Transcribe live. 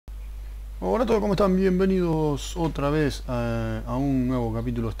Hola a todos, ¿cómo están? Bienvenidos otra vez a un nuevo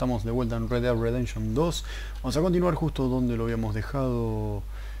capítulo. Estamos de vuelta en Red Dead Redemption 2. Vamos a continuar justo donde lo habíamos dejado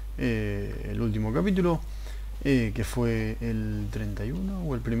el último capítulo, que fue el 31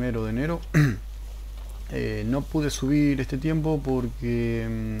 o el 1 de enero. No pude subir este tiempo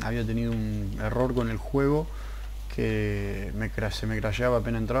porque había tenido un error con el juego que se me crasheaba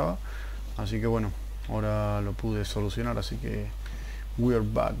apenas entraba. Así que bueno, ahora lo pude solucionar, así que we're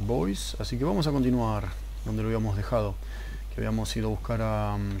back, boys. Así que vamos a continuar donde lo habíamos dejado, que habíamos ido a buscar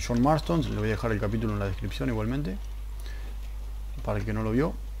a John Marston. Le voy a dejar el capítulo en la descripción igualmente para el que no lo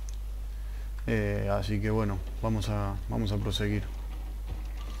vio. Así que bueno, vamos a proseguir.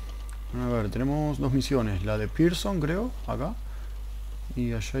 A ver, tenemos dos misiones, la de Pearson, creo, acá,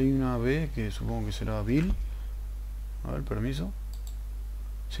 y allá hay una B que supongo que será Bill. A ver, permiso.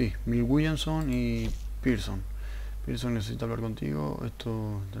 Sí, Bill Williamson y Pearson. Pearson necesita hablar contigo.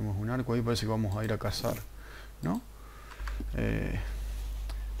 Esto, tenemos un arco ahí, parece que vamos a ir a cazar, ¿no?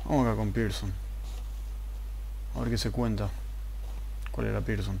 Vamos acá con Pearson. A ver qué se cuenta. ¿Cuál era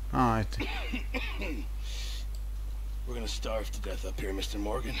Pearson? Ah, este. We're gonna starve to death up here, Mr.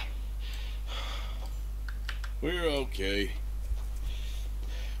 Morgan. We're okay.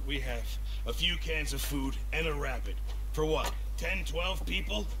 We have a few cans of food and a rabbit. For what? 10, 12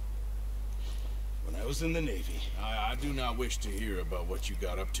 people? When I was in the Navy. I do not wish to hear about what you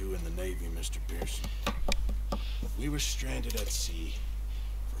got up to in the Navy, Mr. Pearson. We were stranded at sea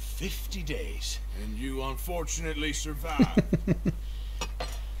for 50 days. And you unfortunately survived.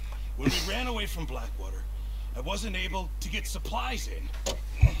 When we ran away from Blackwater, I wasn't able to get supplies in.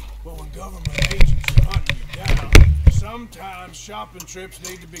 But when government agents are hunting you down, sometimes shopping trips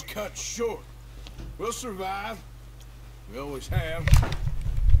need to be cut short. We'll survive. We always have.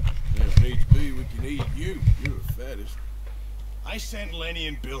 If needs be, we can eat you. You're the fattest. I sent Lenny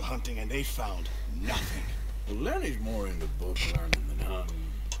and Bill hunting and they found nothing. Well, Lenny's more into book learning than hunting.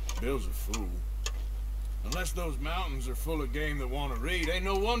 Bill's a fool. Unless those mountains are full of game that want to read, ain't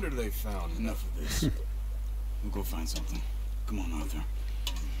no wonder they found enough of this. We'll go find something. Come on, Arthur.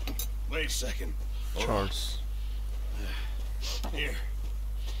 Wait a second. Charles. Here.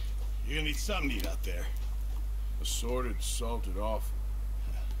 You're gonna need something to eat out there. Assorted, salted offal.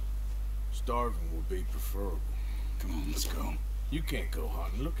 Starving would be preferable. Come on, let's go. You can't go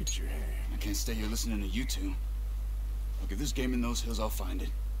hunting. Look at your hand. I can't stay here listening to you two. Look, if there's game in those hills, I'll find it.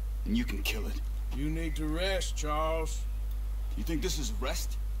 And you can kill it. You need to rest, Charles. You think this is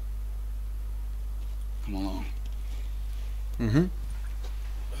rest? Come along.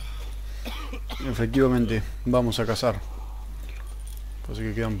 Efectivamente, vamos a cazar. Parece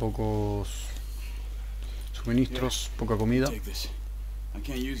que quedan pocos suministros, poca comida. Take this. I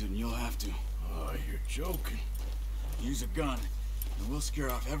can't use it, and you'll have to. Oh, you're joking. Use a gun, and we'll scare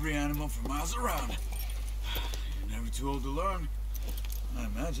off every animal for miles around. You're never too old to learn, I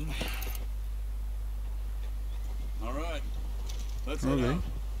imagine. All right. Let's head out.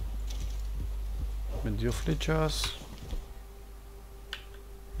 22 flechas.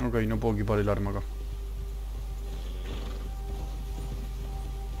 Ok, no puedo equipar el arma acá.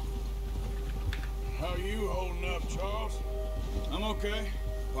 How are you holding up, Charles? I'm okay,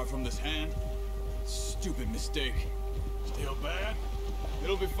 apart from this hand. Stupid mistake. Still bad?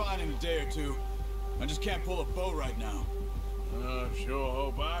 It'll be fine in a day or two. I just can't pull a bow right now. I sure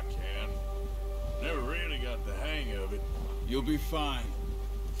hope I can. Never really got the hang of it. You'll be fine.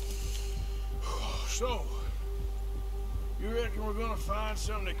 So, you reckon we're gonna find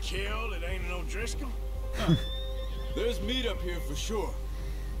something to kill that ain't no Driscoll? There's meat up here for sure.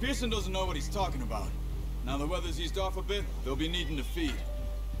 Pearson doesn't know what he's talking about. Now the weather's eased off a bit, they'll be needing to feed.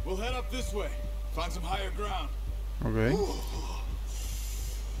 We'll head up this way, find some higher ground. Ok.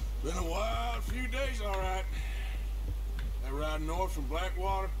 Been a wild few days, all right. That ride north from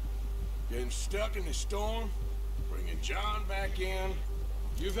Blackwater, getting stuck in the storm, bringing John back in.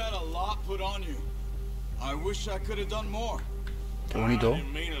 You've had a lot put on you. I wish I could have done more. Qué bonito. I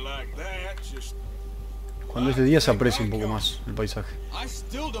didn't mean it like that, just... Cuando es de día se aprecia un poco más el paisaje. I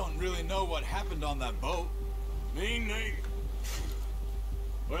still don't really know what happened on that boat. Me neither.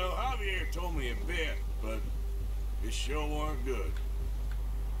 Well, Javier told me a bit, but it sure weren't good.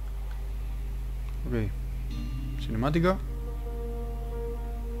 Ok. Cinemática.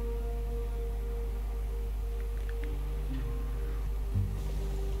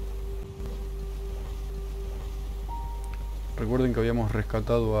 Recuerden que habíamos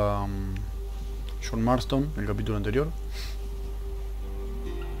rescatado a John Marston en el capítulo anterior.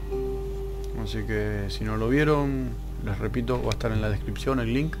 Así que si no lo vieron, les repito, va a estar en la descripción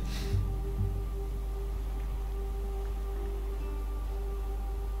el link.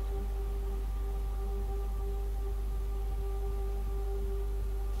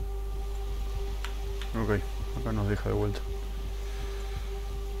 acá nos deja de vuelta.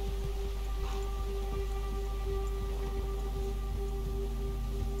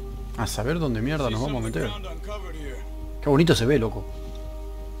 A saber dónde mierda nos vamos a meter. Qué bonito se ve, loco.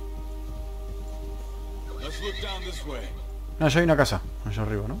 Ah, ya hay una casa, allá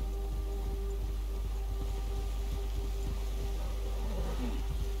arriba, ¿no?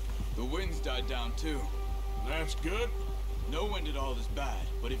 The wind's died down too. That's good. No wind at all is bad,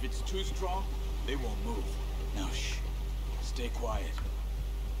 but if it's too strong, they won't move. Now shh. Stay quiet.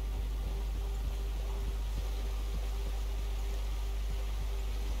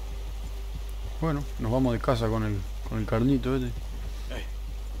 Bueno, nos vamos de casa con el carnito este. Hey,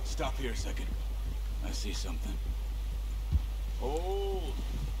 stop here a second. I see something. Oh.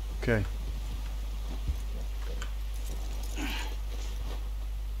 Ok.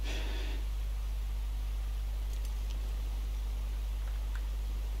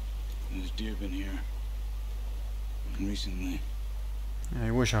 There's deer been here recently. Hay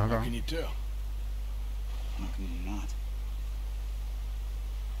huellas How acá. can you tell? How can you not?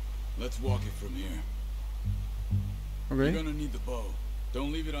 Let's walk it from here. You're Ok. gonna need the bow.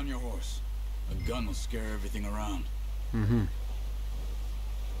 Don't leave it on your horse. A gun will scare everything around.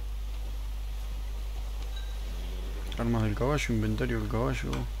 Armas del caballo, inventario del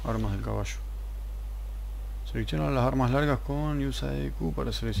caballo, armas del caballo. Selecciona las armas largas con y usa EQ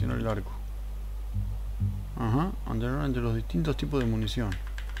para seleccionar el arco. Ajá, alternar entre los distintos tipos de munición.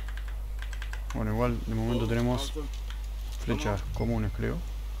 Bueno, igual de momento tenemos flechas comunes, creo.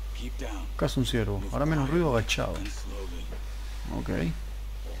 Keep down. Caza un ciervo, hará menos ruido agachado. And slowly. Ok.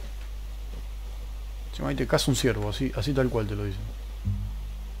 Se ahí te caza un ciervo, así tal cual te lo dicen.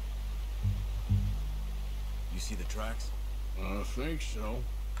 You see the tracks? I think so.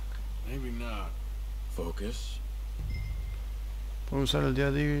 Maybe not. Focus. Puedo usar el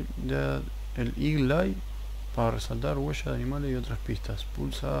el Eagle Eye para resaltar huellas de animales y otras pistas.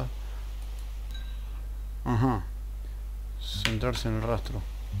 Pulsa. Ajá. Centrarse en el rastro.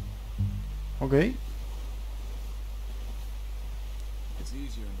 Ok. It's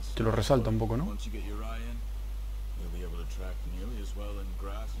easier in the Te lo resalta un poco, ¿no? Once you get your eye in, you'll be able to track nearly as well in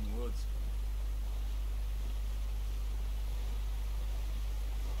grass and woods.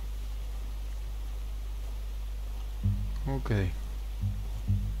 Ok.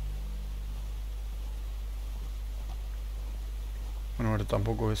 Bueno, ahora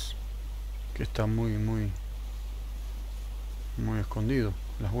tampoco es que está muy escondido.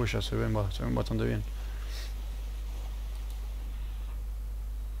 Las huellas se ven bastante bien.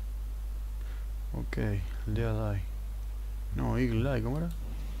 Ok, Dead Eye. No, Eagle Eye, ¿cómo era?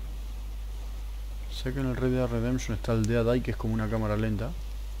 Sé que en el Red Dead Redemption está el Dead Eye, que es como una cámara lenta.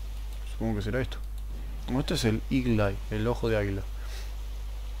 Supongo que será esto. No, este es el Eagle Eye, el ojo de águila.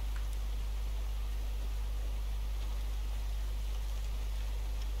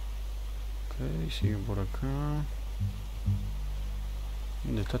 Ok, siguen por acá.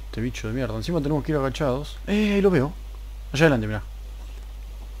 ¿Dónde está este bicho de mierda? Encima tenemos que ir agachados. Ahí lo veo. Allá adelante, mirá.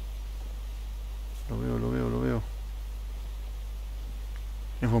 Lo veo.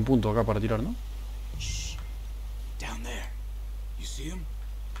 Es buen punto acá para tirar, ¿no? Shh. Down there. You see him?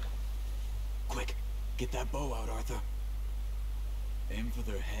 Quick, get that bow out, Arthur. Aim for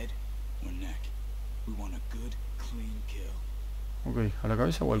their head or neck. We want a good, clean kill. Ok, ¿a la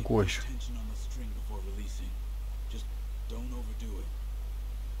cabeza o al cuello? Tension on the string before releasing. Just don't overdo it.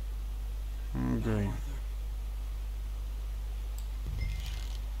 Ok. Now, Arthur.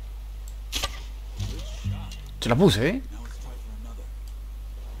 Good shot. Se la puse, ¿eh? Now it's time for another.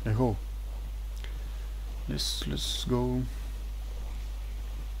 Let's go. Let's go.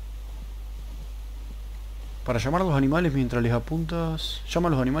 Para llamar a los animales mientras les apuntas... Llama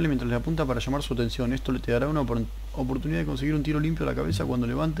a los animales mientras les apunta para llamar su atención. Esto te dará una oportunidad de conseguir un tiro limpio a la cabeza cuando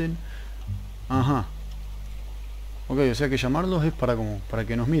levanten. Ajá. Ok, o sea que llamarlos es para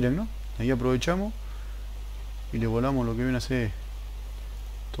que nos miren, ¿no? Ahí aprovechamos y le volamos lo que viene a ser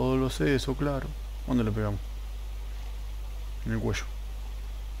todos los sesos, claro. ¿Dónde le pegamos? En el cuello.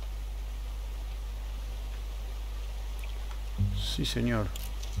 Sí, señor.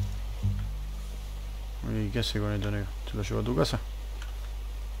 ¿Y qué hace con esto, negro? ¿Se lo lleva a tu casa?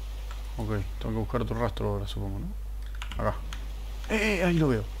 Ok, tengo que buscar otro rastro ahora, supongo, ¿no? Acá. Ahí lo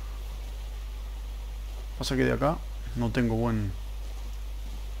veo. Pasa que de acá no tengo buen...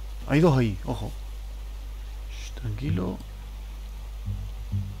 Hay dos ahí, ojo. Shh, tranquilo.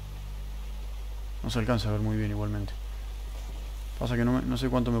 No se alcanza a ver muy bien igualmente. Pasa que no sé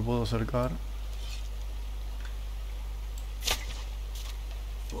cuánto me puedo acercar.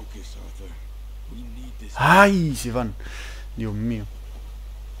 Focus, Arthur. We need this. ¡Ay! Se van. Dios mío.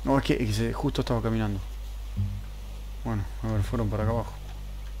 No, es que justo estaba caminando. Bueno, a ver, fueron para acá abajo.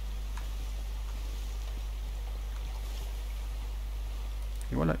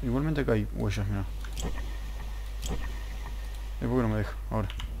 Igualmente acá hay huellas, mira. ¿Por qué no me deja? Ahora.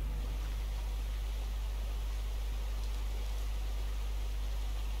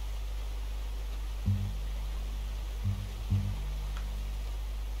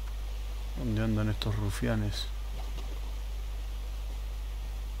 ¿Dónde andan estos rufianes?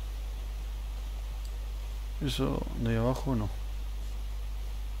 Eso de ahí abajo no.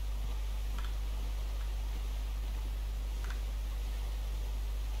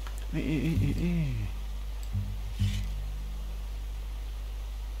 Sí.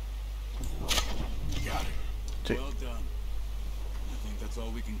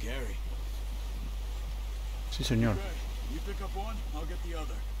 Sí, señor.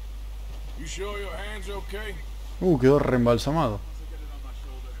 Quedó reembalsamado.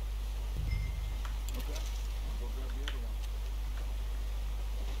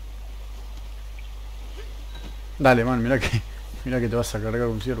 Dale, man, mirá que te vas a cargar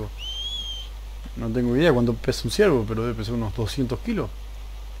un ciervo. No tengo idea cuánto pesa un ciervo, pero debe pesar unos 200 kilos.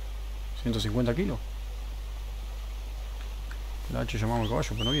 150 kilos. La H llamamos al caballo,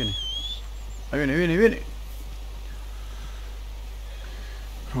 pero no viene. Ahí viene.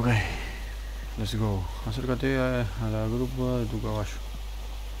 Ok. Let's go. Acércate a la grupa de tu caballo.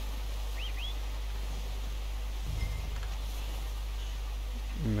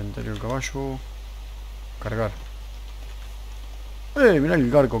 Inventario del caballo. Cargar. Mirá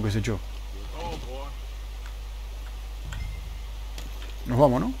el garco que se echó. Nos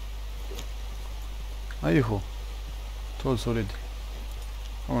vamos, ¿no? Ahí dejó. Todo el solete.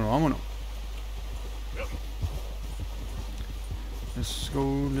 Vámonos. Let's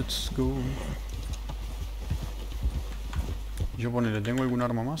go. Yo ponele, ¿tengo algún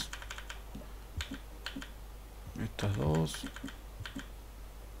arma más? Estas dos.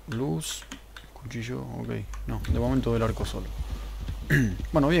 Luz. Cuchillo, ok. No, de momento del arco solo.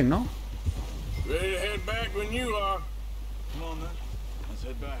 Bueno, bien, ¿no?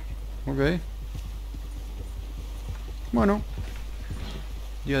 Ok. Bueno.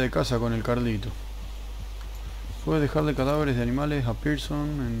 Día de caza con el Carlito. Puedes dejarle cadáveres de animales a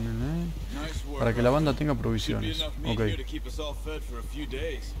Pearson para que la banda tenga provisiones. Ok.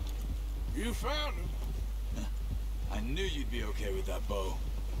 I knew you'd be okay with that bow.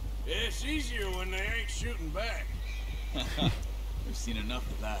 It's easier when they ain't shooting back. We've seen enough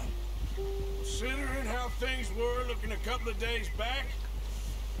of that. Considering how things were looking a couple of days back,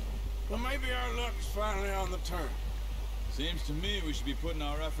 well, maybe our luck is finally on the turn. Seems to me we should be putting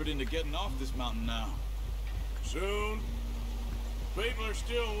our effort into getting off this mountain now. Soon. People are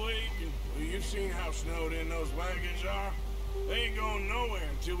still weak, and well, you've seen how snowed in those wagons are. They ain't going nowhere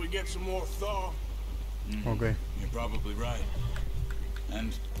until we get some more thaw. Okay. You're probably right.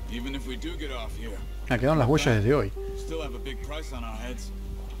 And even if we do get off here, quedaron las huellas desde hoy. Still have a big price on our heads.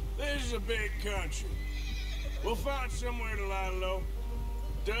 This is a big country. We'll find somewhere to lie low.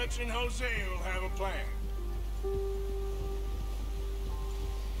 Dutch and Jose will have a plan.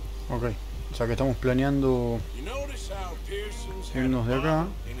 Ok, o sea que estamos planeando irnos de acá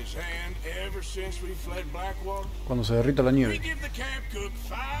cuando se derrita la nieve.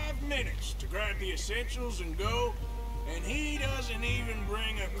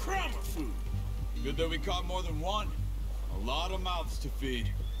 Good that we caught more than one. A lot of mouths to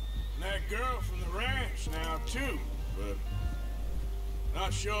feed. And that girl from the ranch now too, but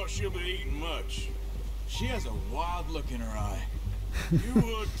not sure she'll be eating much. She has a wild look in her eye. You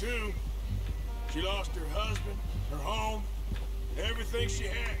would too. She lost her husband, her home, everything she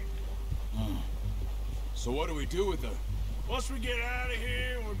had. So what do we do with her? Once we get out of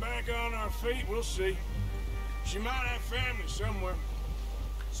here and we're back on our feet, we'll see. She might have family somewhere.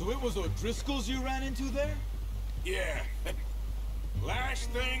 So it was O'Driscoll's you ran into there? Yeah. Last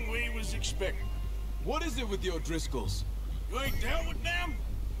thing we was expecting. What is it with the O'Driscolls? You ain't dealt with them?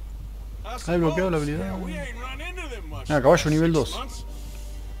 Ha desbloqueado la habilidad. We ain't run into them much. Caballo nivel 2.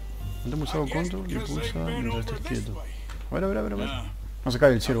 Mantén pulsado control y pulsa mientras estés quieto. A ver. No se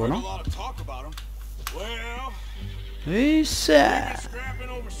cae el ciervo, ¿no? ¡Esa!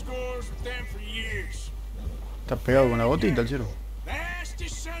 Está pegado con la gotita el ciervo. Nasty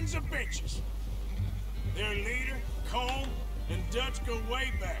sons of bitches. Their leader, Cole, and Dutch go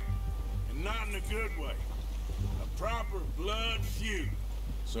way back, and not in a good way. A proper blood feud.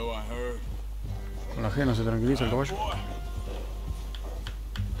 So I heard. Con la G no se tranquiliza el caballo.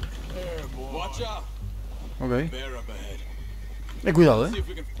 Watch out. Ok. Bear up ahead. Cuidado, See if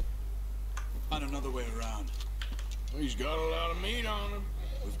we can find another way around. He's got a lot of meat on him.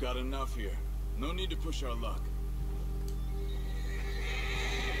 We've got enough here. No need to push our luck.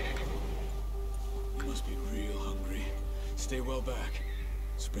 Must be real hungry. Stay well back.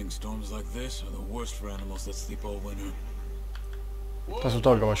 Spring storms like this are the worst for animals that sleep all winter. Está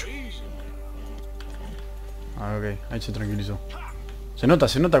asustado el caballo. Ah, ok, ahí se tranquilizó. Se nota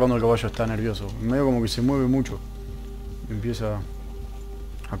cuando el caballo está nervioso. Medio como que se mueve mucho. Empieza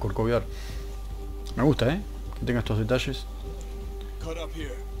a corcovear. Me gusta, que tenga estos detalles.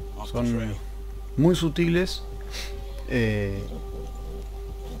 Son muy sutiles.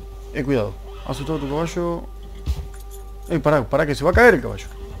 Cuidado. ¿Has asustado a tu caballo? Pará, que se va a caer el caballo.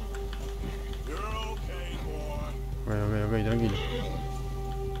 Ok, tranquilo.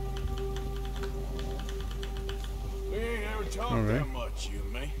 That much, you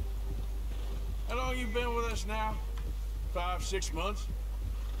and me. How long you been with us now? 5, 6 months?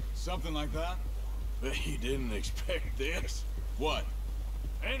 Something like that? But you didn't expect this. What?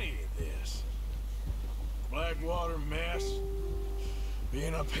 Any of this. Blackwater mess.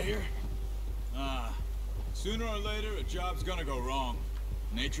 Being up here? Sooner or later a job's gonna go wrong.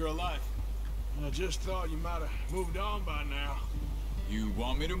 Nature of life. I just thought you might have moved on by now. You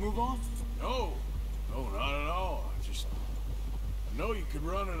want me to move on? No, not at all. I know you could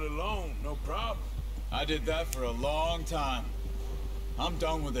run it alone, no problem. I did that for a long time. I'm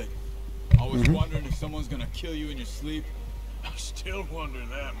done with it. Always wondering if someone's gonna kill you in your sleep. I still wonder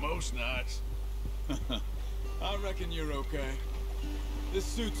that most nights. I reckon you're okay. This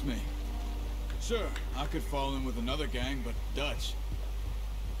suits me. Sure, I could fall in with another gang, but Dutch...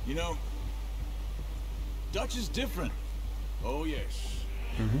 You know, Dutch is different. Oh yes,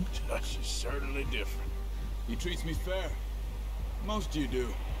 Dutch is certainly different. He treats me fair. Most you do.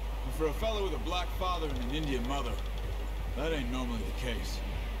 And for a fellow with a black father and an Indian mother, that ain't normally the case.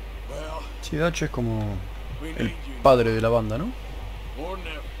 Well, sí, Dutch es como el padre de la banda, ¿no? More than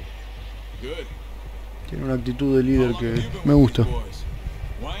ever. Good. Tiene una actitud de líder que me gusta.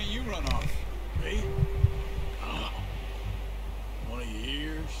 Why ain't you run off? Me? 20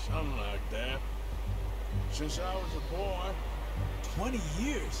 years, something like that. Since I was a boy. 20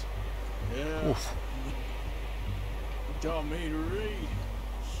 years? Yeah. Uf. He taught me to read.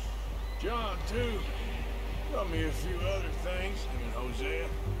 John, too. Taught me a few other things. Him and Hosea.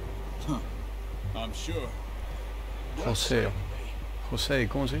 Huh. I'm sure. José,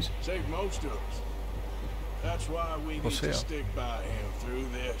 ¿cómo se dice? Saved most of us. That's why we need to stick by him through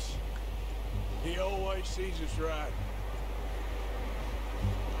this. He always sees us right.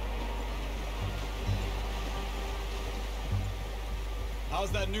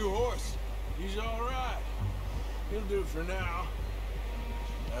 How's that new horse? He's all right. He'll do for now.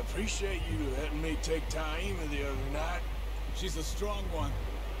 I appreciate you letting me take Taima the other night. She's a strong one.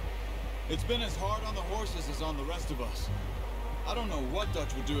 It's been as hard on the horses as on the rest of us. I don't know what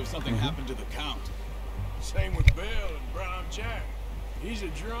Dutch would do if something happened to the Count. Same with Bill and Brown Jack. He's a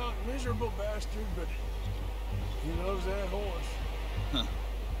drunk, miserable bastard, but he loves that horse. Huh.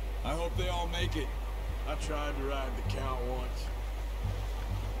 I hope they all make it. I tried to ride the Count once.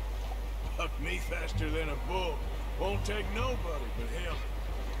 Bucked me faster than a bull. Won't take nobody but him.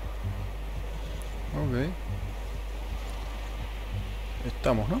 Ok.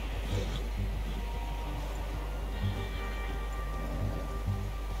 Estamos, ¿no?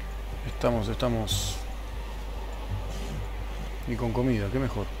 Estamos. Y con comida, qué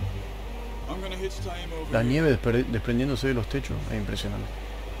mejor. La nieve desprendiéndose de los techos, es impresionante.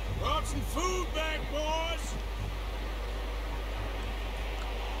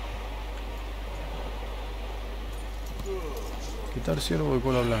 Quitar ciervo de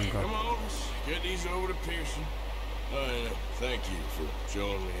cola blanca.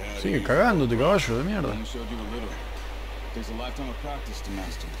 Sigue cagándote, caballo de mierda.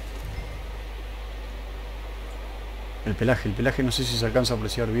 El pelaje no sé si se alcanza a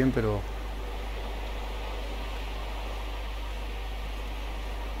apreciar bien, pero...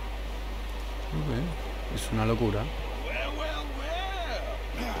 Okay. Es una locura.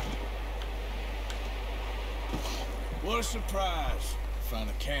 What a surprise. Found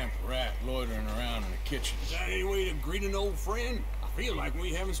a camp rat loitering around in the kitchen. Is that any way to greet an old friend? I feel like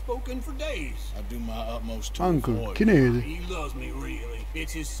we haven't spoken for days. I do my utmost to Uncle, avoid. ¿quién es? He loves me, really.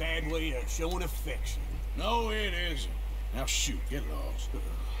 It's his sad way of showing affection. No, it isn't. Now shoot, get lost.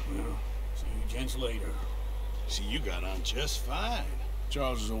 Well, see you gents later. See, you got on just fine.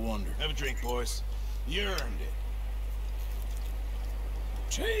 Charles is a wonder. Have a drink, boys. You earned it.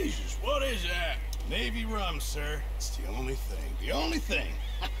 Jesus, what is that? Navy rum, sir. It's the only thing. The only thing.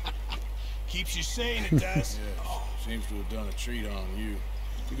 Keeps you sane, it does. Yes, seems to have done a treat on you.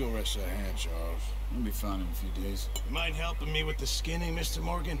 You go rest that hand, Charles. I'll be fine in a few days. You mind helping me with the skinning, Mr.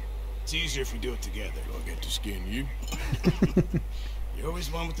 Morgan? It's easier if we do it together. Do I get to skin you? You're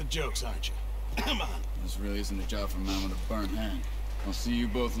always one with the jokes, aren't you? Come on. This really isn't a job for a man with a burnt hand. I'll see you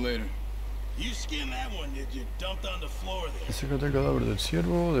both later. You skinned that one, did you? Dumped on the floor there. Desecate el cadáver del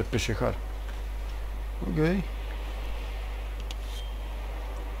ciervo, despellejar. Ok.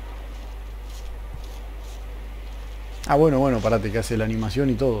 Ah, bueno, parate, que hace la animación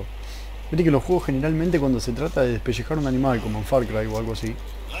y todo. Viste que los juegos generalmente cuando se trata de despellejar un animal, como en Far Cry o algo así,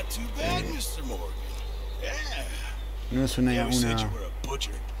 Not too bad, Mr. Morgan. Yeah. no es You ever said you were a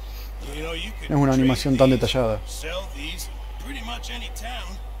butcher? You know, you could no es una animación tan trade detallada. these, sell these in pretty much any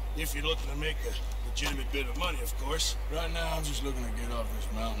town if you're looking to make a legitimate bit of money, of course. Right now, I'm just looking to get off this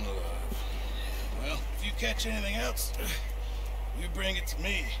mountain alive. Well, if you catch anything else, you bring it to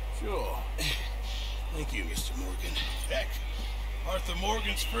me. Sure. Thank you, Mr. Morgan. Heck, Arthur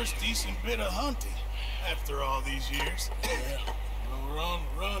Morgan's first decent bit of hunting after all these years. Yeah. Well, we're on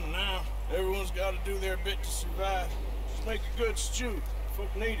the run now. Everyone's got to do their bit to survive. Just make a good stew.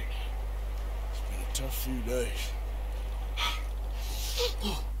 Folk need it. It's been a tough few days.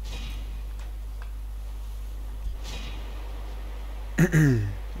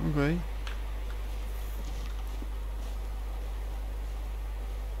 Ok.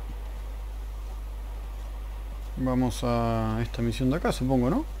 Vamos a esta misión de acá, supongo,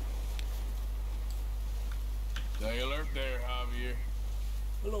 ¿no? Stay alert there, Javier.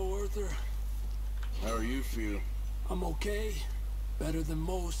 Hello, Arthur. How are you feel? I'm okay. Better than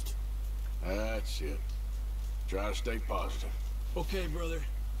most. That's it. Try to stay positive. Okay, brother.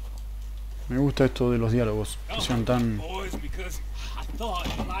 Me gusta esto de los diálogos, que sean tan Boys, because I thought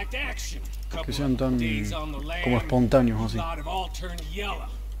you liked action. que sean tan Days on the land, como espontáneos así. a lot of all turned yellow.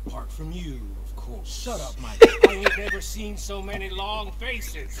 Apart from you, of course. Shut up, Mike. I ain't never seen so many long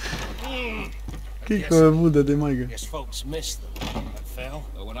faces. Qué hijo de puta te Michael. Guess folks miss them. I fell,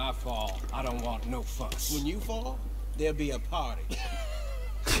 but when I fall, I don't want no fuss. When you fall, there'll be a party.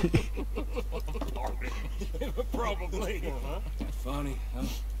 Probably. Funny, huh?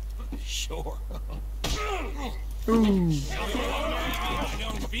 Sure. I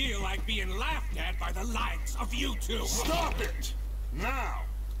don't feel like being laughed at by the likes of you two. Stop it! Now!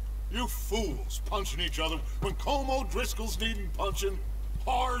 You fools punching each other when Como Driscoll's needing punching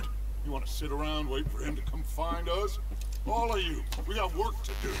hard. You want to sit around waiting for him to come find us? All of you, we got work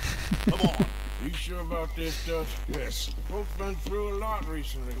to do. Come on. You sure about this, Dutch? Yes. Folks been through a lot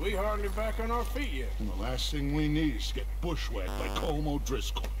recently. We hardly back on our feet yet. And the last thing we need is to get bushwhacked by Como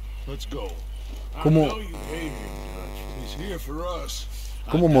Driscoll. Let's go. ¿Cómo- I know you hate him, Dutch. He's here for us.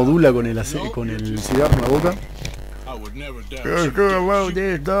 ¿Cómo modula con el cigarro en la boca? I would never doubt Let's you. go about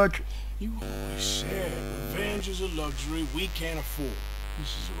this, Dutch. You always said revenge is a luxury we can't afford. This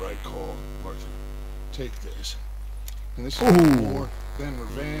is the right call, Arthur. Take this. And this is Ooh. more than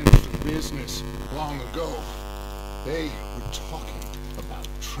revenge to business long ago. They were talking about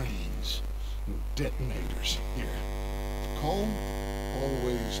trains and detonators here. Combe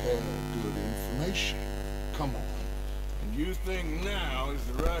always had good information. Come on. And you think now is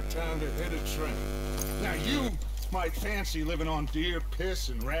the right time to hit a train. Now you might fancy living on deer piss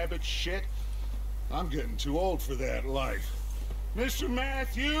and rabbit shit. I'm getting too old for that life. Mr.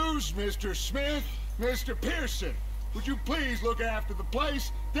 Matthews, Mr. Smith, Mr. Pearson, would you please look after the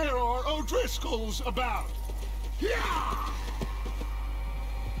place? There are O'Driscolls about. Yeah!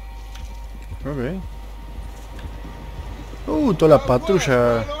 Ok. Toda la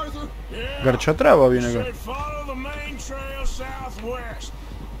patrulla garchatrava viene acá. Said follow the main trail southwest.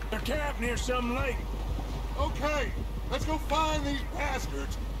 They're camped near some lake. Okay, let's go find these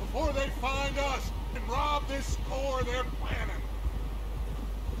bastards before they find us and rob this score they're planning.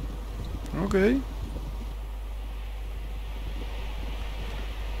 Ok.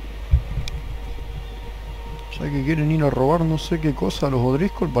 Ya que quieren ir a robar no sé qué cosa a los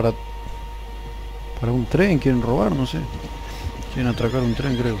O'Driscoll para un tren, quieren robar, no sé. Quieren atracar un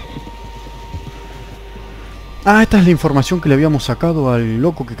tren, creo. Ah, esta es la información que le habíamos sacado al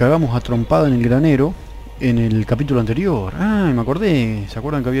loco que cagamos a trompada en el granero en el capítulo anterior. Ah, me acordé. ¿Se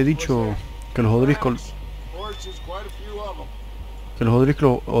acuerdan que había dicho que los O'Driscoll Horses, quite a few of them. que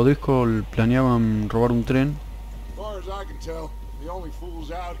los O'Driscoll planeaban robar un tren? As far as I can tell, the only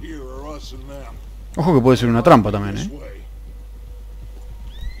fools out here are us and them. Ojo que puede ser una trampa también, This ¿eh? way.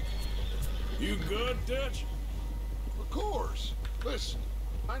 You good, Dutch? Of course. Listen,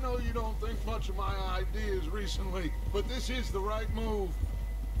 I know you don't think much of my ideas recently, but this is the right move.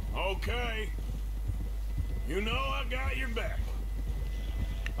 Okay. You know I got your back.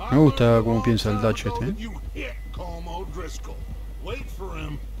 Me gusta cómo piensa el Dutch este, ¿eh? You hit Como Driscoll. Wait for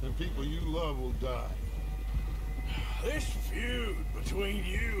him, and people you love will die. This feud between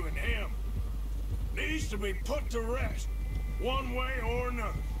you and him needs to be put to rest, one way or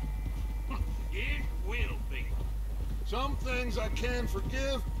another. It will be. Some things I can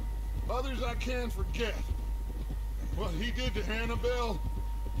forgive, others I can't forget. What he did to Annabelle,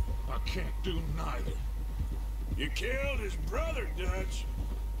 I can't do neither. You killed his brother, Dutch.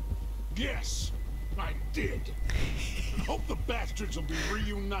 Yes, I did. I hope the bastards will be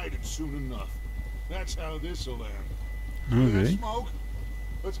reunited soon enough. That's how this'll end. Okay. See that smoke?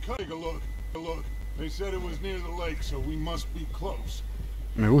 Let's take a look. They said it was near the lake, so we must be close.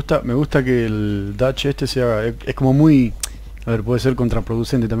 Me gusta que el Dutch este sea... Es como muy... A ver, puede ser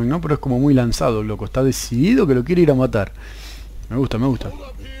contraproducente también, ¿no? Pero es como muy lanzado, loco. Está decidido que lo quiere ir a matar. Me gusta, me gusta. Hold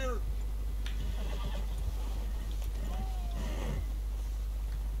up here.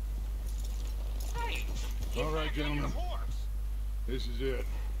 Hey, All right, gentlemen. This is it.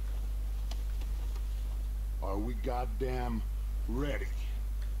 Are we goddamn ready?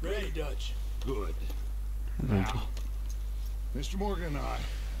 Ready, Dutch. Good. Perfecto. Mr. Morgan and I,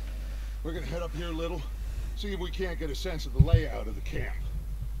 we're gonna head up here a little, see if we can't get a sense of the layout of the camp.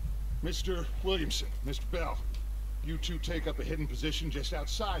 Mr. Williamson, Mr. Bell, you two take up a hidden position just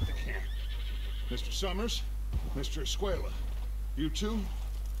outside the camp. Mr. Summers, Mr. Escuela, you two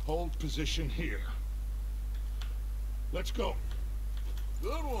hold position here. Let's go.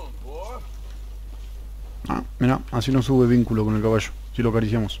 Good one, boy. Ah, mira, así no sube vínculo con el caballo, si lo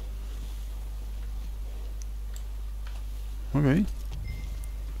acariciamos. Ok.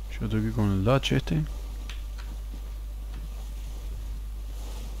 Yo estoy aquí con el Dutch este.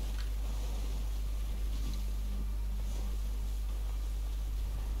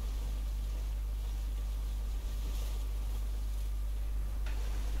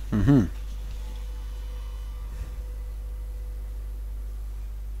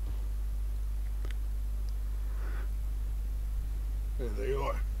 There they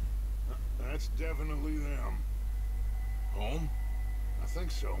are. That's definitely them. Home? I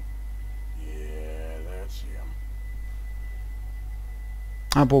think so. Yeah, that's him.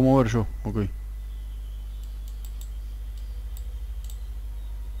 Ah, puedo mover yo, ok.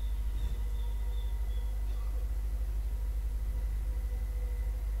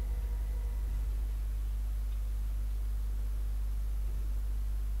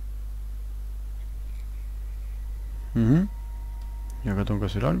 ¿Y acá tengo que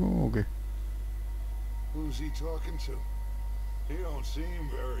hacer algo o qué? Who's he talking to? He don't seem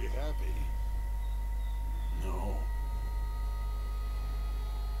very happy. No.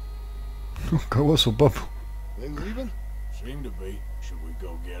 Cagó a su papo. They leaving? Seem to be. Should we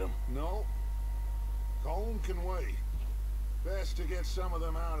go get him? No. Colin can wait. Best to get some of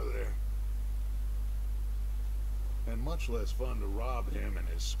them out of there. And much less fun to rob him and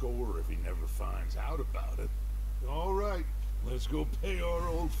his score if he never finds out about it. All right, let's go pay our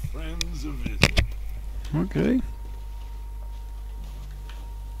old friends a visit. Ok.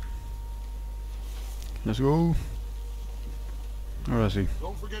 Let's go. Ahora sí.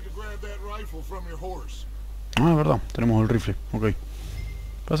 Don't forget to grab that rifle from your horse. Ah, verdad, tenemos el rifle, ok.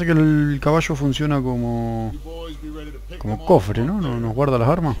 Pasa que el caballo funciona como... You boys be ready to pick como them cofre, off ¿no? up there. Nos guarda las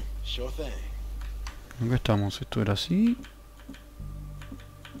armas. Sure thing. ¿En qué estamos? Esto era así.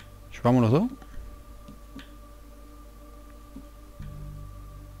 ¿Llevamos los dos?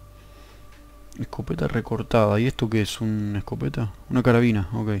 Escopeta recortada. ¿Y esto qué es? ¿Una escopeta? Una carabina,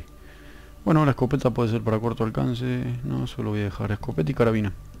 ok. Bueno, la escopeta puede ser para corto alcance. No, eso lo voy a dejar. Escopeta y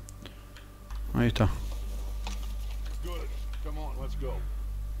carabina. Ahí está. Good. Come on, let's go.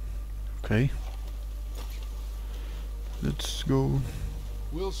 Ok. Let's go.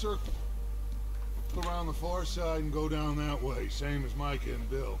 We'll circle around the far side and go down that way, same as Micah and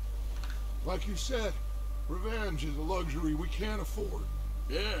Bill. Like you said, revenge is a luxury we can't afford.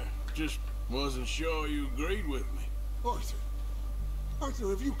 Yeah, just wasn't sure you agreed with me. Arthur,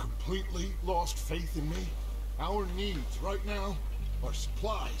 have you completely lost faith in me? Our needs right now are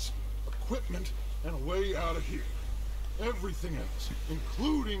supplies, equipment, and a way out of here. Everything else,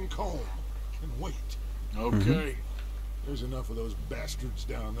 including Colm, can wait. Okay. There's enough of those bastards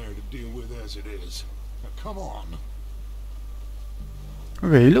down there to deal with as it is. Now come on.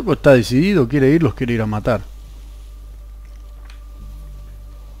 Ok, el loco está decidido, los quiere ir a matar.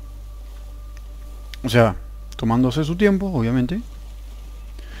 O sea, tomándose su tiempo, obviamente.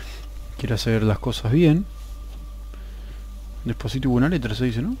 Quiere hacer las cosas bien. Despacito y buena letra se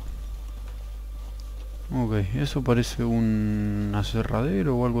dice, ¿no? Ok, eso parece un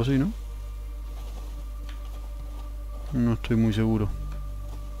aserradero o algo así, ¿no? No estoy muy seguro.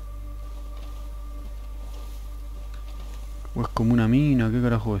 O es como una mina, ¿qué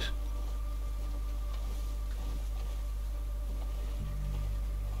carajo es?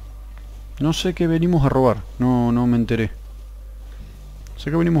 No sé qué venimos a robar, no me enteré.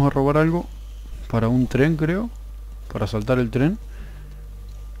 Sé que venimos a robar algo, para un tren, creo. Para saltar el tren.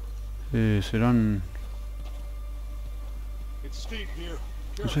 Serán...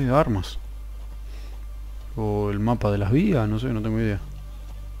 no sé, armas. O el mapa de las vías, no sé, no tengo idea.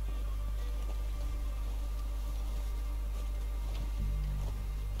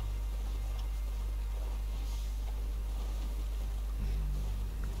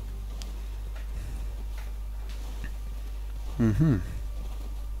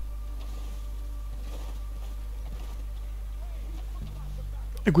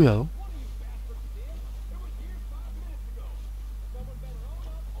 Cuidado.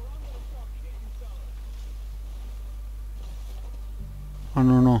 Ah,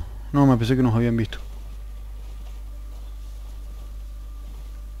 no, me pensé que nos habían visto.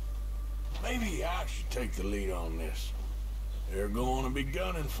 Maybe I should take the lead on this. They're going to be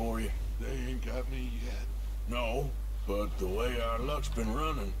gunning for you. They ain't got me yet. No, but the way our luck's been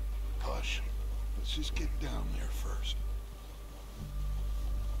running. Hush. Let's just get down there first.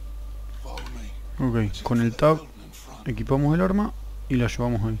 Follow me. Ok, con el tab equipamos el arma y la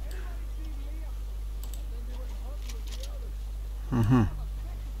llevamos ahí. Ajá.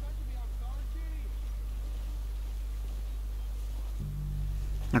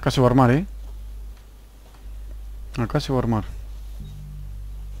 Acá se va a armar, Acá se va a armar.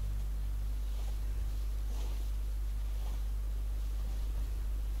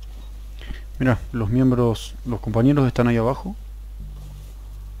 Mira, los miembros, los compañeros están ahí abajo.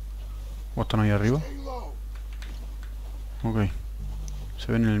 ¿O están ahí arriba? Ok.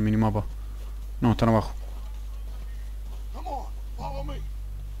 Se ven en el minimapa. No, están abajo.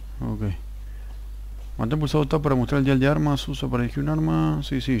 Ok. Mantén pulsado tab para mostrar el dial de armas. Usa para elegir un arma.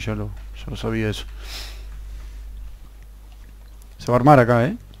 Sí, ya lo sabía eso. Se va a armar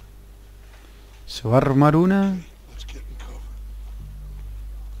acá, Se va a armar una.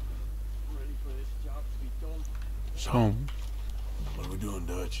 So, what are we doing,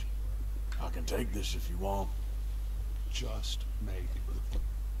 Dutch? I can take this if you want. Just make the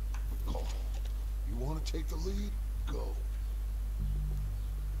call. You want to take the lead? Go.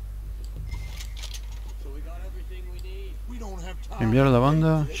 So we got everything we need. We don't have time. Enviar a la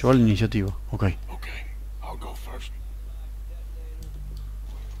banda, llevar la iniciativa. Ok. Okay, I'll go first.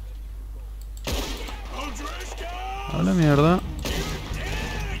 A la mierda.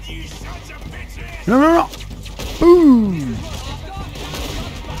 No.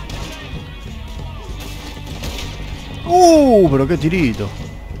 Pero qué tirito.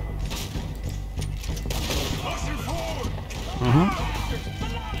 Ajá.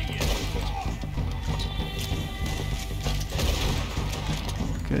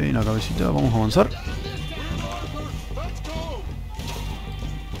 Ok, la cabecita, vamos a avanzar.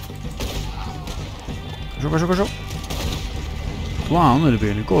 Cayó. Wow, ¿dónde le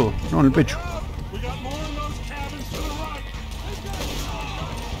pegué? ¿En el codo? No, en el pecho.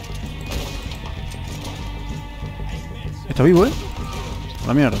 Está vivo, A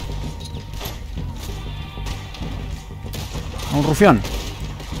la mierda. A un rufián.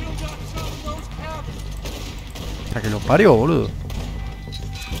 Hasta que lo parió, boludo.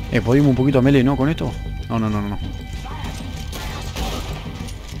 ¿Podimos un poquito a melee, no? Con esto. No.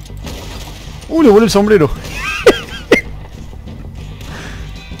 Le volé el sombrero.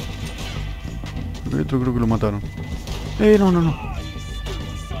 Esto creo que lo mataron. No.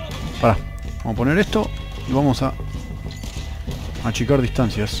 Pará. Vamos a poner esto y vamos a achicar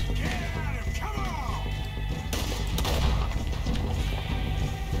distancias.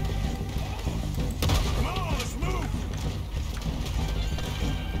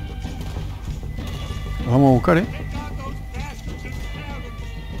 Los vamos a buscar,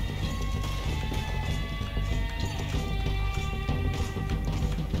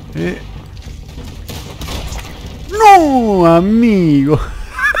 ¡No, amigo!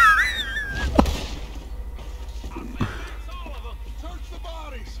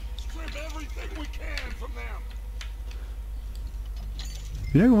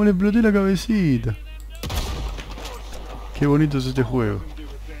 Mirá cómo le exploté la cabecita. Qué bonito es este juego.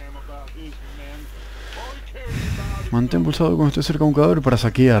 Mantén pulsado cuando esté cerca de un cadáver para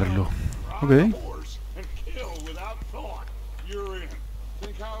saquearlo. Ok.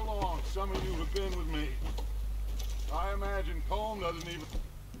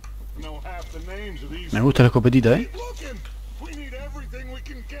 Me gusta la escopetita,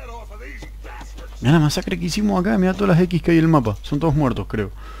 Mirá la masacre que hicimos acá, mirá todas las X que hay en el mapa. Son todos muertos,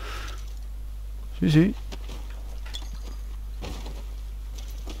 creo. Sí.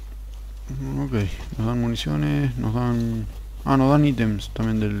 Ok, nos dan municiones, nos dan... Ah, nos dan ítems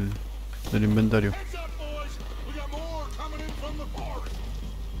también del inventario.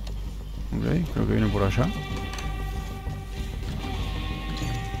 Ok, creo que viene por allá.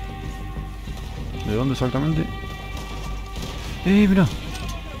 ¿De dónde exactamente? Mira.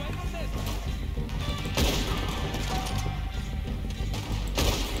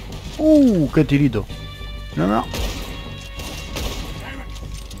 Qué tirito. No, no.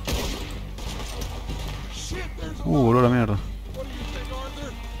 Voló la mierda.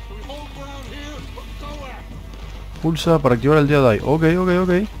 Pulsa para activar el Dead Die. Ok, ok,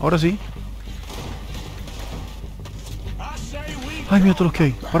 ok. Ahora sí. Ay, mira todos los que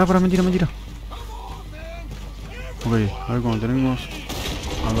hay. Para, mentira, mentira. Ok, a ver cómo tenemos.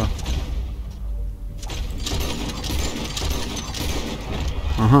 Acá.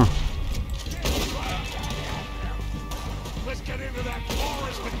 Ajá.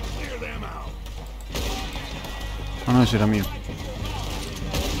 Ah, no, ese era mío.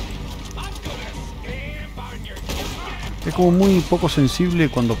 Es como muy poco sensible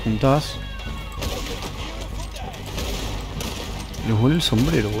cuando apuntás. Les volé el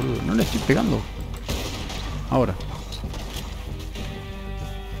sombrero, boludo. No le estoy pegando. Ahora.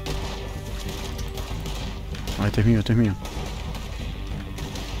 Ah, este es mío, este es mío.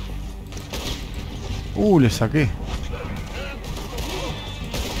 Le saqué.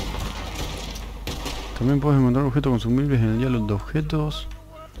 También puedes encontrar objetos consumibles en el diálogo de objetos.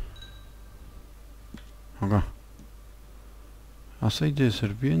 Acá. Aceite de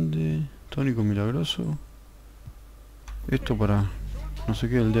serpiente. Tónico milagroso. Esto para... no sé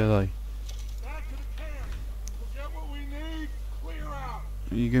qué, el Dead Eye.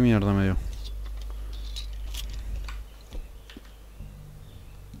 ¿Y qué mierda me dio?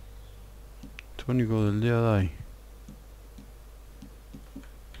 Tónico del Dead Eye.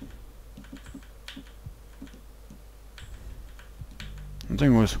 No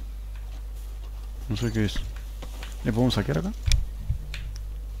tengo eso. No sé qué es. ¿Le podemos saquear acá?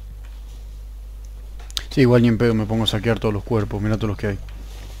 Sí, igual ni en pedo me pongo a saquear todos los cuerpos. Mirá todos los que hay.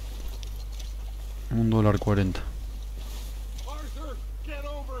 $1.40.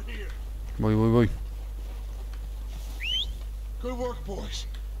 Voy. Good work, boys.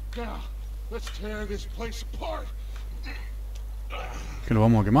 Now, let's tear this place apart. ¿Que lo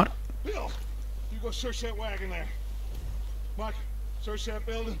vamos a quemar? Bill, you go search that wagon there. Mike, search that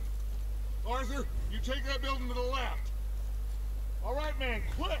building. Arthur, you take that building to the left. All right, man,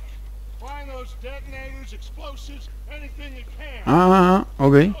 quick. Find those detonators, explosives, anything you can.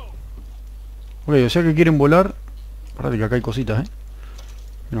 Ok. Ok, o sea que quieren volar. Parate que acá hay cositas,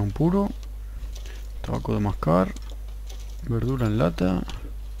 Mira, un puro. Tabaco de mascar. Verdura en lata.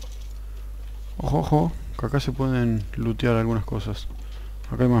 Ojo, ojo, que acá se pueden lootear algunas cosas.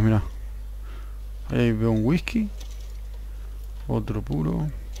 Acá hay más, mirá. Ahí veo un whisky. Otro puro.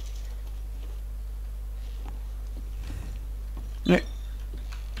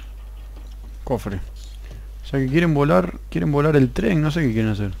 Cofre. O sea que quieren volar el tren, no sé qué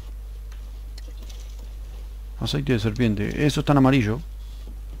quieren hacer. Aceite de serpiente, eso está en amarillo.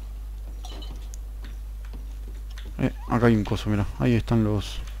 Acá hay un coso, mira, ahí están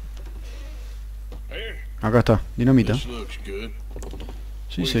los... Acá está, dinamita.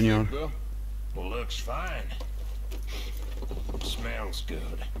 Sí, señor.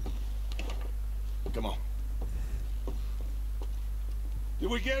 Come on. Did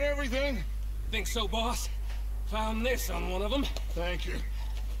we get everything? Think so, boss? Found this on one of them. Thank you.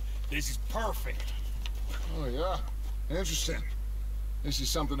 This is perfect. Oh, yeah? Interesting. This is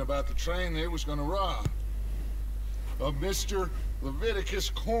something about the train they was gonna rob. Of Mr. Leviticus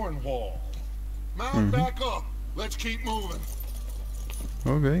Cornwall. Mount back up. Let's keep moving.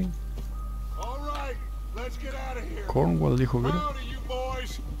 Ok. All right, let's get out of here. Cornwall dijo que era. Proud of you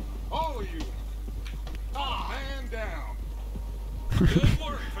boys. All of you. Man down. Good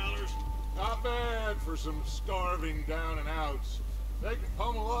work, fellas. Not bad for some starving down and outs. They can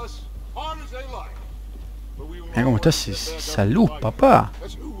pummel us hard as they like. But we will Mira cómo está ese salud, papá.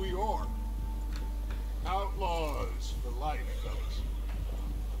 That's who we are. Outlaws for life, fellas.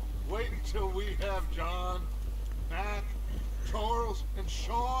 Wait until we have John, Mac, Charles, and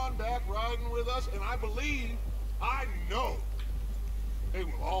Sean back riding with us, and I believe, I know, they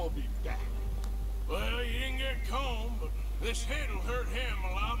will all be back. Well, you didn't get Combe, but this hit'll hurt him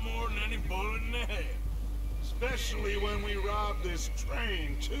a lot more than any bullet in the head. Especially when we rob this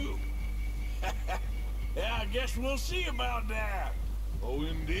train, too. Yeah, I guess we'll see about that. Oh,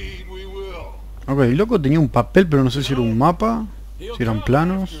 indeed we will. Ok, el loco tenía un papel, pero no sé si era un mapa, si eran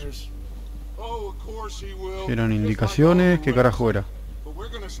planos, Oh, of course he will. si eran indicaciones, qué carajo era. But we're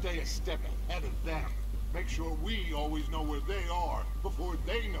gonna stay a step ahead of them. Make sure we always know where they are before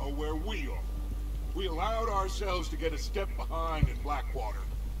they know where we are. We allowed ourselves to get a step behind in Blackwater.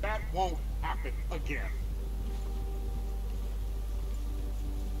 That won't happen again.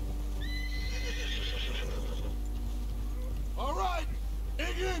 All right,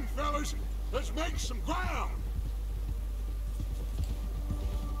 dig in, fellas. Let's make some ground.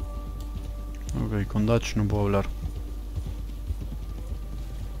 Ok, con Dutch no puedo hablar.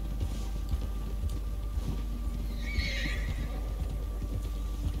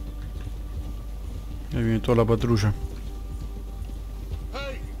 Ahí viene toda la patrulla.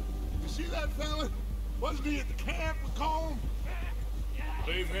 Hey, you see that fella? Wasn't he at the camp with Colm?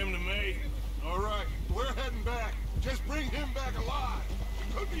 Leave him to me. All right, we're heading back. Just bring him back alive.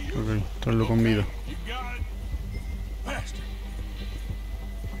 Could be you. Ok, traerlo con vida. You got it. Faster.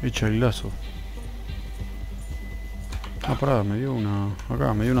 Echa el lazo. Ah, pará, me dio una...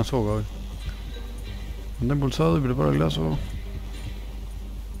 Acá, me dio una soga hoy. Mantén pulsado y prepara el lazo.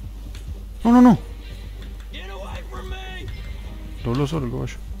 No, no, no. Dobló solo el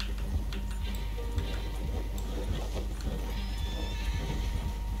caballo.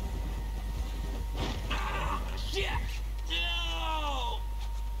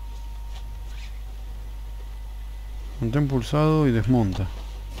 Mantén pulsado y desmonta.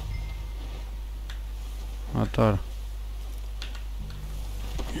 Matar.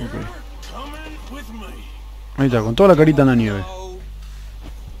 Okay. Ahí está, con toda la carita en la nieve.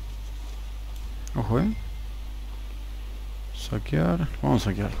 Ojo, saquear. Vamos a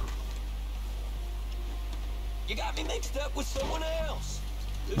saquear.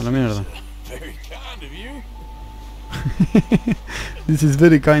 A la mierda. This is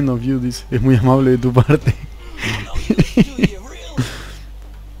very kind of you, dice. Es muy amable de tu parte.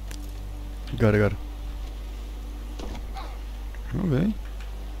 Cargar. Ok.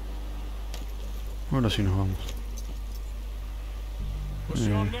 Ahora sí nos vamos. What's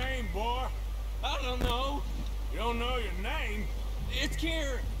your name, boy? I don't know. You don't know your name? It's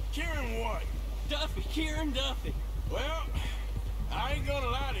Kieran. Kieran what? Duffy. Kieran Duffy. Well, I ain't gonna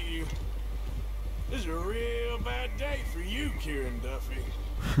lie to you. This is a real bad day for you, Kieran Duffy.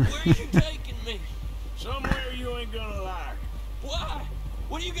 Where are you taking me? Somewhere you ain't gonna like. Why?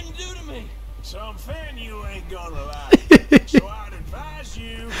 What are you gonna do to me? Something you ain't gonna like. So I'd advise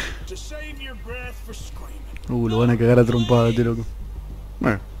you to save your breath for screaming. Lo van a cagar a trompada, este loco.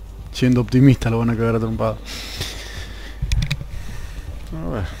 Bueno, siendo optimista lo van a cagar a trompada. A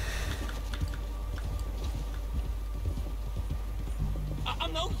ver.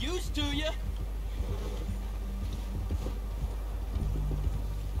 I'm no use to you.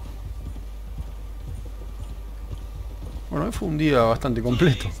 Bueno, hoy fue un día bastante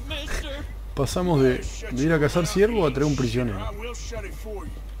completo. Pasamos de ir a cazar ciervo a traer un prisionero. Ok,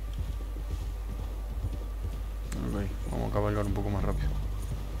 vamos a cabalgar un poco más rápido.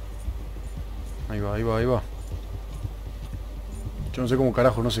 Ahí va, ahí va, ahí va. Yo no sé cómo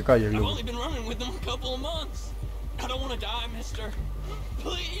carajo no se cae el loco.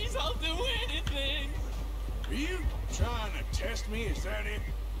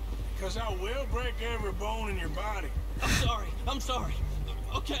 Because I will break every bone in your body. I'm sorry.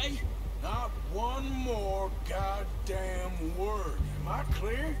 Okay? Not one more goddamn word. Am I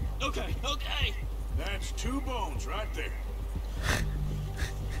clear? Okay. That's 2 bones right there.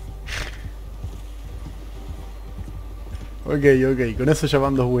 Ok, con eso ya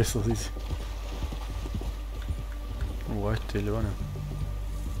van 2 huesos, dice. A este lo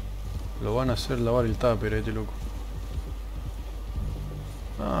van a hacer lavar el tupper a este loco.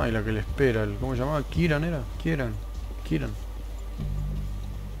 Ah, y la que le espera, ¿cómo se llamaba? Kieran era. Kieran.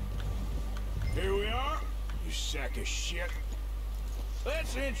 Here we are, you sack of shit.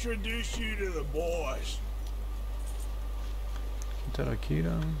 Let's introduce you to the boys. Quitar a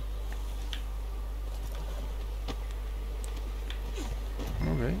Kieran.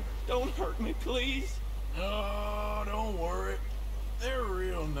 Ok. Don't hurt me, please. Oh, don't worry. They're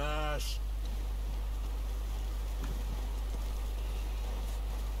real nice.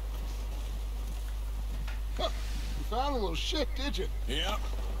 Huh. You found a little shit, did you? Yep.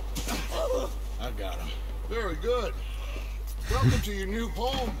 I got him. Very good. Welcome to your new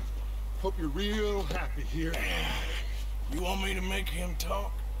home. Hope you're real happy here. You want me to make him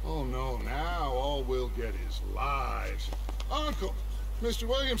talk? Oh, no. Now all we'll get is lies. Uncle, Mr.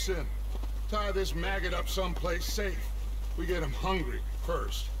 Williamson, tie this maggot up someplace safe. We get him hungry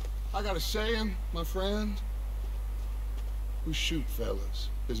first. I got a saying, my friend. We shoot fellas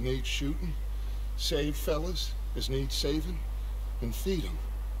as need shooting, save fellas as need saving, and feed them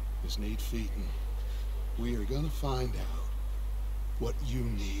as need feeding. We are gonna find out what you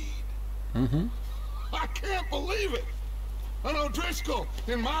need. I can't believe it! An O'Driscoll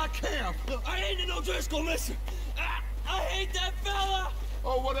in my camp! I ain't an O'Driscoll, mister! I hate that fella!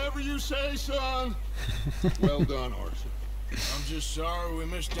 Oh, whatever you say, son. Well done, Arthur. I'm just sorry we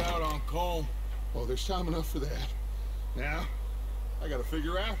missed out on coal. Oh, there's time enough for that. Now, I gotta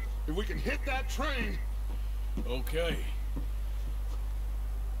figure out if we can hit that train. Okay.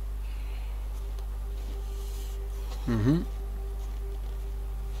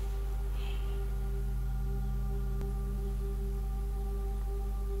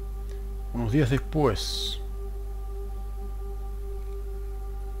 Unos días después.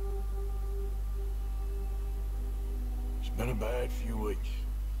 It's been a bad few weeks.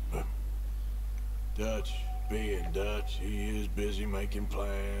 But Dutch being Dutch, he is busy making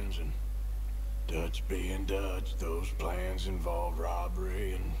plans, and Dutch being Dutch, those plans involve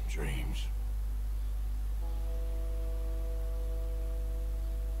robbery and dreams.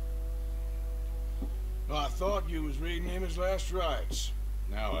 Well, I thought you was reading him his last rites.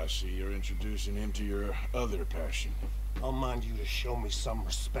 Now I see you're introducing him to your other passion. I'll mind you to show me some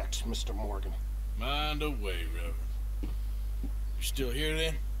respect, Mr. Morgan. Mind away, Reverend. You still here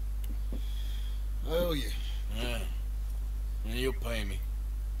then? I owe you. Yeah. And you'll pay me.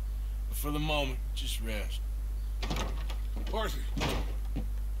 But for the moment, just rest. Arthur,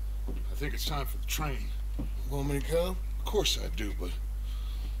 I think it's time for the train. Want me to come? Of course I do, but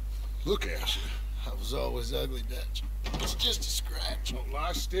look at you. I was always ugly, Dutch. It's just a scratch. Don't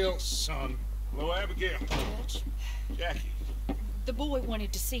lie still, son. Hello, Abigail. Jackie. The boy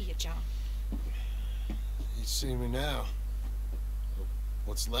wanted to see you, John. You see me now.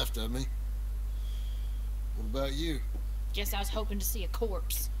 What's left of me? What about you? Guess I was hoping to see a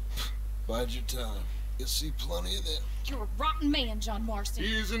corpse. Bide your time. You'll see plenty of them. You're a rotten man, John Marston.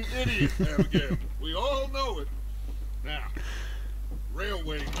 He is an idiot, Abigail. We all know it. Now,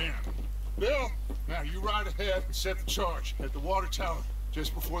 railway men. Bill, now you ride ahead and set the charge at the water tower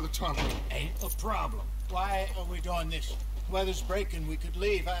just before the tunnel. Ain't a problem. Why are we doing this? Weather's breaking, we could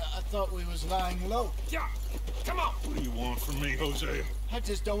leave. I thought we was lying low. Yeah, come on. What do you want from me, Hosea? I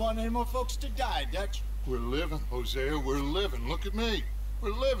just don't want any more folks to die, Dutch. We're living, Hosea, we're living. Look at me.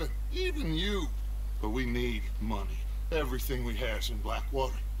 We're living, even you. But we need money. Everything we has in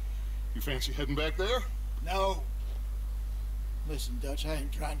Blackwater. You fancy heading back there? No. Listen, Dutch, I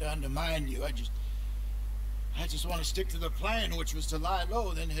ain't trying to undermine you. I just want to stick to the plan, which was to lie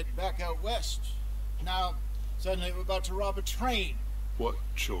low, then head back out west. Now, suddenly we're about to rob a train. What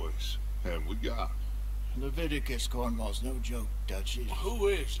choice have we got? Leviticus Cornwall's no joke, Dutch. Who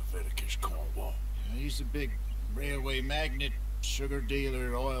is Leviticus Cornwall? He's a big railway magnate, sugar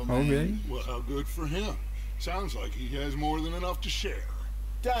dealer, oil man. Okay. Well, how good for him. Sounds like he has more than enough to share.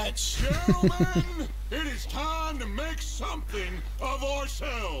 Dutch! Gentlemen, it is time to make something of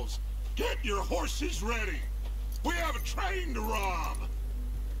ourselves. Get your horses ready. We have a train to rob.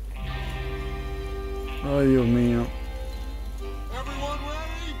 Ay, Dios mío. Everyone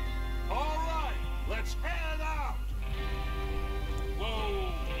ready? All right, let's head out.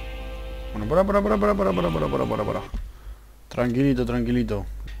 Whoa. Bueno, para. Tranquilito, tranquilito.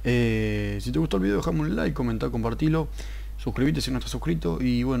 Si te gustó el video, dejame un like, comenta, compartilo. Suscríbete si no estás suscrito.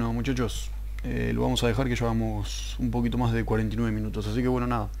 Y bueno, muchachos, lo vamos a dejar que llevamos un poquito más de 49 minutos. Así que bueno,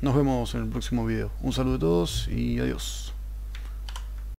 nada, nos vemos en el próximo video. Un saludo a todos y adiós.